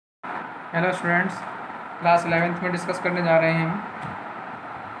Hello students, class 11th में discuss करने जा रहे हैं हम।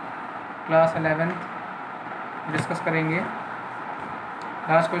 क्लास 11th डिस्कस करेंगे।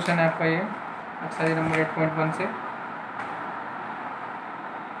 लास्ट क्वेश्चन है आपका ये एक्सरसाइज नंबर 8.1 से।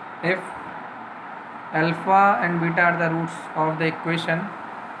 If alpha and beta are the roots of the equation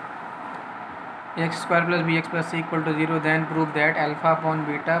x square plus B x plus C equal to 0 then prove that alpha upon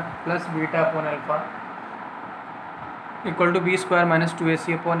beta plus beta upon alpha equal to be square minus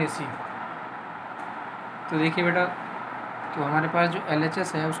 2ac upon ac। तो देखिए बेटा, तो हमारे पास जो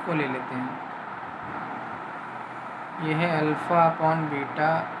LHS है उसको ले लेते हैं। यह है alpha upon beta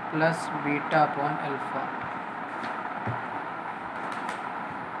plus beta upon alpha.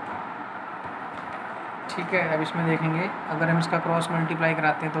 ठीक है, अब इसमें देखेंगे, अगर हम इसका क्रॉस मल्टीप्लाई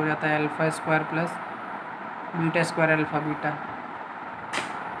कराते हैं तो हो जाता है alpha square plus beta square alpha beta.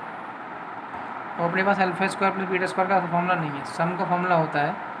 तो अपने पास alpha square plus beta square का फॉर्मूला नहीं है, सम का फॉर्मूला होता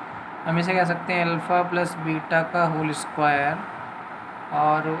है। हम इसे कह सकते हैं अल्फ़ा प्लस बीटा का होल स्क्वायर,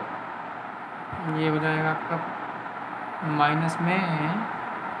 और ये हो जाएगा आपका माइनस में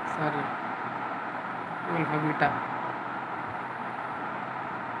सॉरी अल्फ़ा बीटा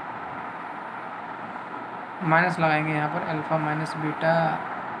माइनस लगाएंगे यहाँ पर alpha minus beta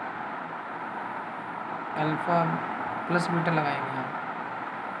alpha plus beta लगाएंगे यहाँ।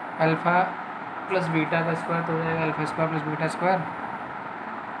 अल्फ़ा प्लस बीटा का स्क्वायर तो हो जाएगा alpha square plus beta square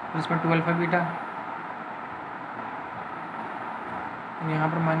plus में 2 अल्फ़ा बीटा, यहाँ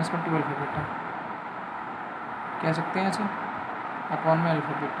पर माइनस में 2 अल्फ़ा बीटा कह सकते हैं ऐसे, अपॉन में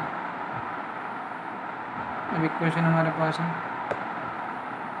अल्फ़ा बीटा। अब इक्वेशन हमारे पास है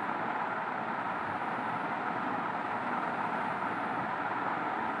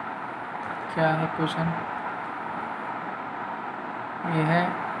क्या है क्वेश्चन, ये है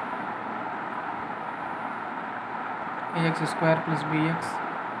ax square plus B x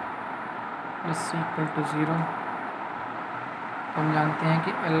plus C equal to 0। तो हम जानते हैं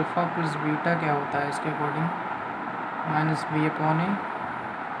कि अल्फ़ा प्लस बीटा क्या होता है इसके अकॉर्डिंग माइनस बी अपॉन ए,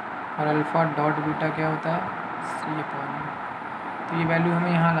 और अल्फ़ा डॉट बीटा क्या होता है सी अपॉन ए। तो ये वैल्यू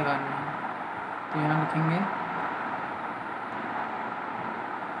हमें यहाँ लगानी है, तो यहाँ लिखेंगे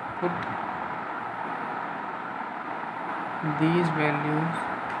put these values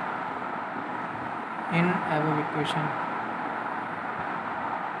in above equation।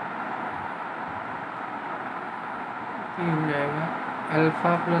 ये हो जाएगा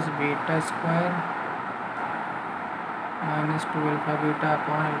alpha plus beta square minus 2 alpha beta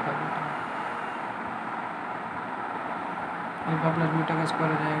upon alpha beta. Alpha plus beta का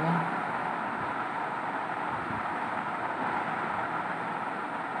स्क्वायर हो जाएगा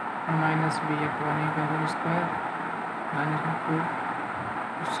माइनस बी अपॉन ए का होल स्क्वायर माइनस में 2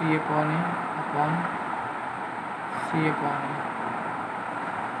 सी अपॉन ए अपॉन सी अपॉन ए।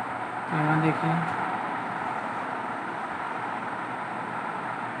 तो यहाँ देखिए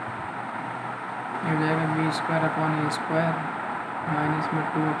ये हो जाएगा बी स्क्वायर अपॉन ए स्क्वायर माइनस में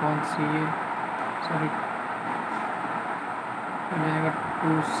 2 अपॉन सी ए सॉरी हो जाएगा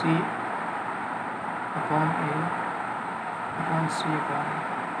 2c अपॉन ए अपॉन सी अपॉन ए।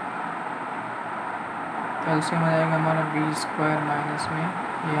 तो एलसीएम आ जाएगा हमारा बी स्क्वायर माइनस में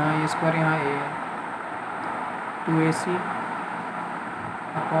यहाँ ए स्क्वायर यहाँ ए है 2ac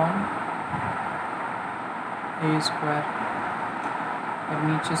अपॉन ए स्क्वायर, और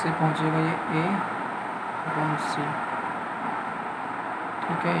नीचे से पहुँचेगा ये ए अपॉन सी।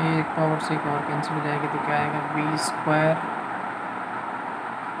 ठीक है, ये एक पावर से एक और कैंसिल हो जाएगी, तो क्या आएगा बी स्क्वायर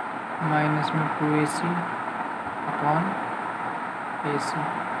माइनस में 2ac अपॉन ए सी।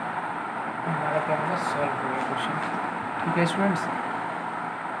 हमारा क्या होगा सॉल्व हो गया क्वेश्चन। ठीक है स्टूडेंट्स,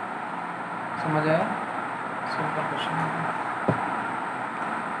 समझ आया, सिंपल क्वेश्चन है।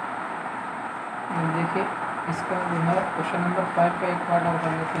 देखिए इसका जो है क्वेश्चन नंबर 5 का एक पार्ट और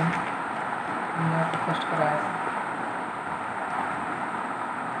कर लेते हैं, हमने आपको फर्स्ट कराया।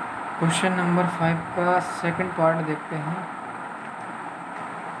 क्वेश्चन नंबर 5 का सेकंड पार्ट देखते हैं।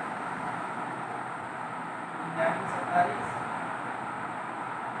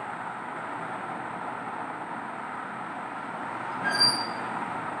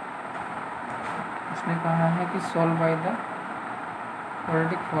 इसने कहा है कि solve by the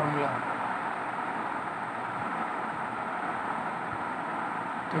quadratic formula.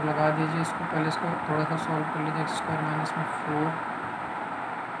 तो लगा दीजिए इसको, पहले इसको थोड़ा सा सॉल्व कर लीजिए। एक्स स्क्वायर माइनस में 4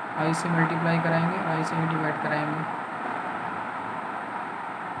 आई से मल्टीप्लाई कराएंगे और आई से ही डिवाइड कराएंगे।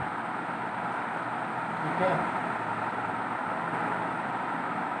 ठीक है,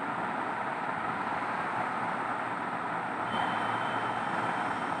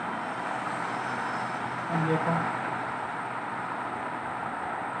 अब देखो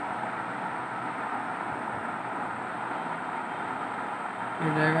ये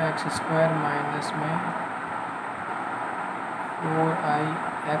हो जाएगा एक्स स्क्वायर माइनस में 4i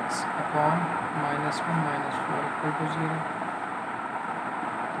x अपॉन माइनस में माइनस 4 इक्वल टू 0।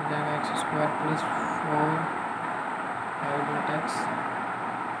 हो जाएगा x square plus 4i dot x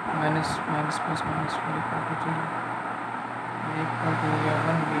minus minus plus minus 4 equal to 0। A equal to हो गया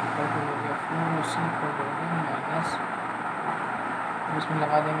 1, बी इक्वल टू हो गया 4 और सी इक्वल टू हो गया माइनस। अब इसमें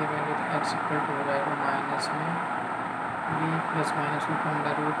लगा देंगे वैल्यू, तो एक्स इक्वल टू हो जाएगा माइनस में B plus minus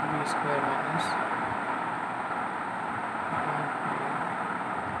under root B square minus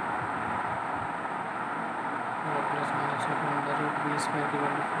plus minus under root B square की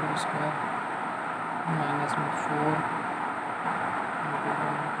वैल्यू 4 स्क्वायर माइनस में 4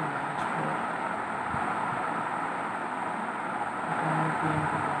 माइनस 4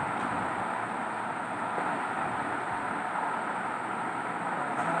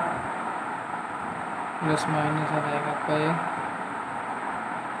 प्लस माइनस आ जाएगा आपका ये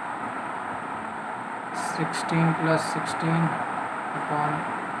 16 प्लस 16 अपॉन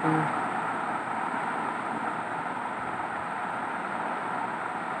 2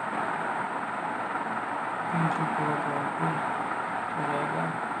 इंटू 4 अपॉन 2 हो जाएगा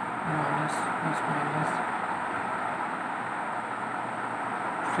माइनस प्लस माइनस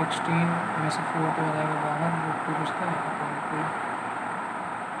 16 में से 4 तो आ जाएगा बाहर, रूट 2 बचता है अपॉन 2।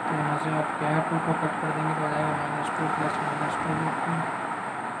 तो यहाँ से आप क्या है 2 को कट कर देंगे तो आ जाएगा माइनस 2 प्लस माइनस 2 रूट 2।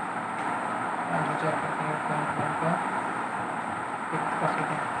 5000 करते हैं पॉइंट 1 का 1 का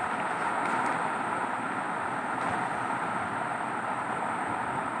सेकेंड।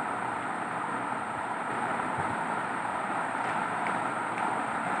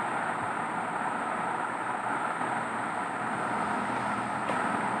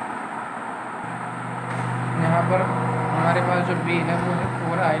 यहाँ पर हमारे पास जो b है वो है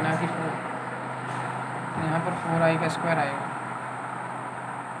 4i ना कि 4, तो यहाँ पर 4i का स्क्वायर आएगा।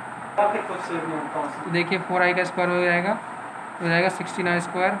 तो देखिए 4i का स्क्वायर हो जाएगा 16i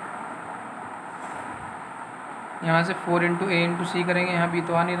स्क्वायर। यहाँ से 4 इंटू ए इंटू सी करेंगे, यहाँ b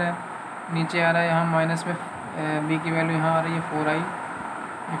तो आ नहीं रहा है, नीचे आ रहा है यहाँ माइनस में b की वैल्यू यहाँ आ रही है 4i,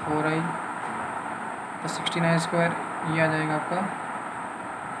 ये 4i, तो 16i स्क्वायर ये आ जाएगा आपका।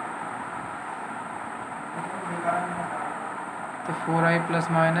 तो 4i प्लस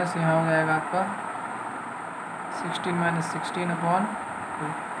माइनस यहाँ हो जाएगा आपका 16 माइनस 16 अपॉन 2,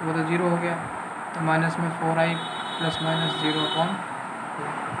 तो वो तो 0 हो गया, तो माइनस में 4i प्लस माइनस 0 अपॉन 2।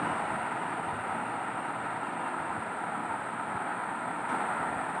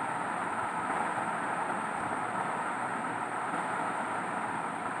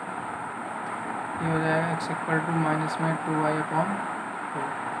 ये हो जाएगा x इक्वल टू माइनस में 2i upon 2,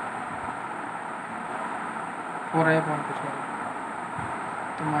 4i upon 2 sorry,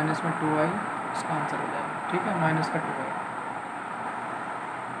 तो माइनस में 2i इसका आंसर हो जाएगा। ठीक है, माइनस का 2i।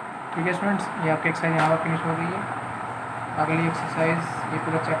 ठीक है स्टूडेंट्स, ये आपकी एक्सरसाइज यहाँ पर फिनिश हो गई है। अगली एक्सरसाइज, ये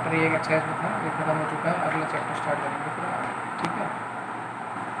पूरा चैप्टर ये एक एक्सरसाइज में था, ये खत्म हो चुका है, अगला चैप्टर स्टार्ट करेंगे पूरा। ठीक है।